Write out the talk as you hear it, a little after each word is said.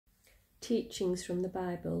Teachings from the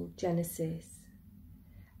Bible, Genesis.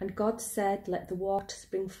 And God said, let the waters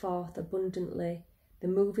bring forth abundantly the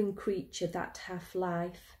moving creature that hath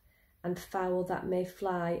life, and fowl that may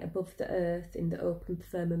fly above the earth in the open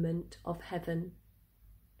firmament of heaven.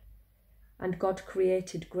 And God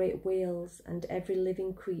created great whales, and every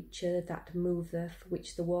living creature that moveth,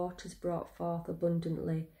 which the waters brought forth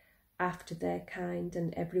abundantly, after their kind,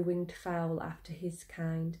 and every winged fowl after his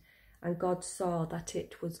kind. And God saw that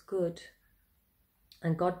it was good.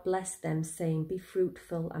 And God blessed them, saying, be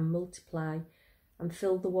fruitful and multiply, and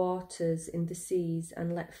fill the waters in the seas,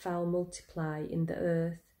 and let fowl multiply in the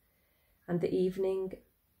earth. And the evening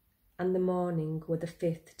and the morning were the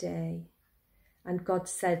 5th day. And God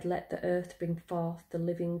said, let the earth bring forth the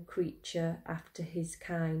living creature after his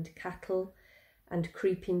kind, cattle and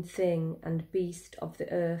creeping thing, and beast of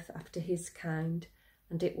the earth after his kind.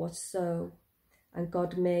 And it was so. And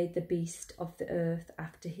God made the beast of the earth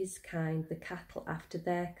after his kind, the cattle after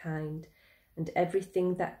their kind, and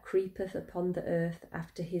everything that creepeth upon the earth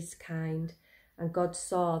after his kind. And God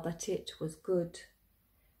saw that it was good.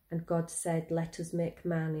 And God said, let us make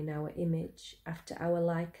man in our image, after our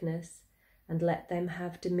likeness, and let them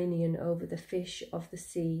have dominion over the fish of the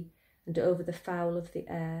sea, and over the fowl of the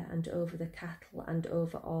air, and over the cattle, and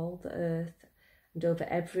over all the earth, and over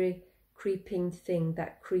every creeping thing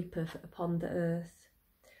that creepeth upon the earth.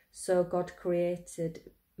 So God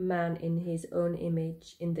created man in his own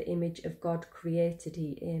image, in the image of God created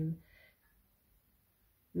he him.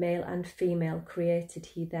 Male and female created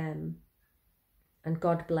he them. And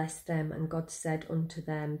God blessed them, and God said unto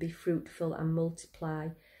them, be fruitful and multiply,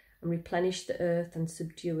 and replenish the earth and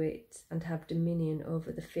subdue it, and have dominion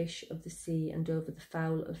over the fish of the sea, and over the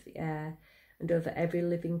fowl of the air, and over every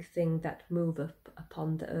living thing that moveth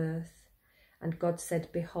upon the earth. And God said,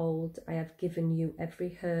 behold, I have given you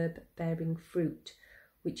every herb bearing fruit,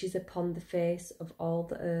 which is upon the face of all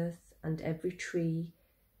the earth, and every tree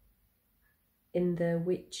in the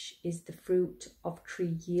which is the fruit of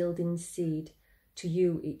tree yielding seed, to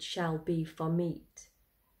you it shall be for meat.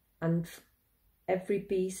 And every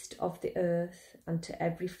beast of the earth, and to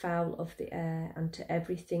every fowl of the air, and to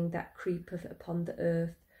everything that creepeth upon the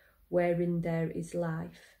earth, wherein there is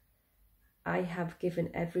life, I have given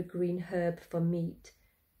every green herb for meat.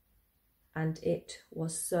 And it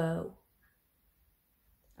was so.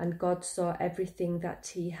 And God saw everything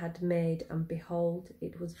that he had made, and behold,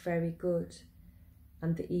 it was very good.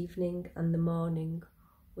 And the evening and the morning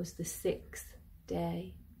was the 6th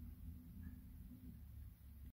day.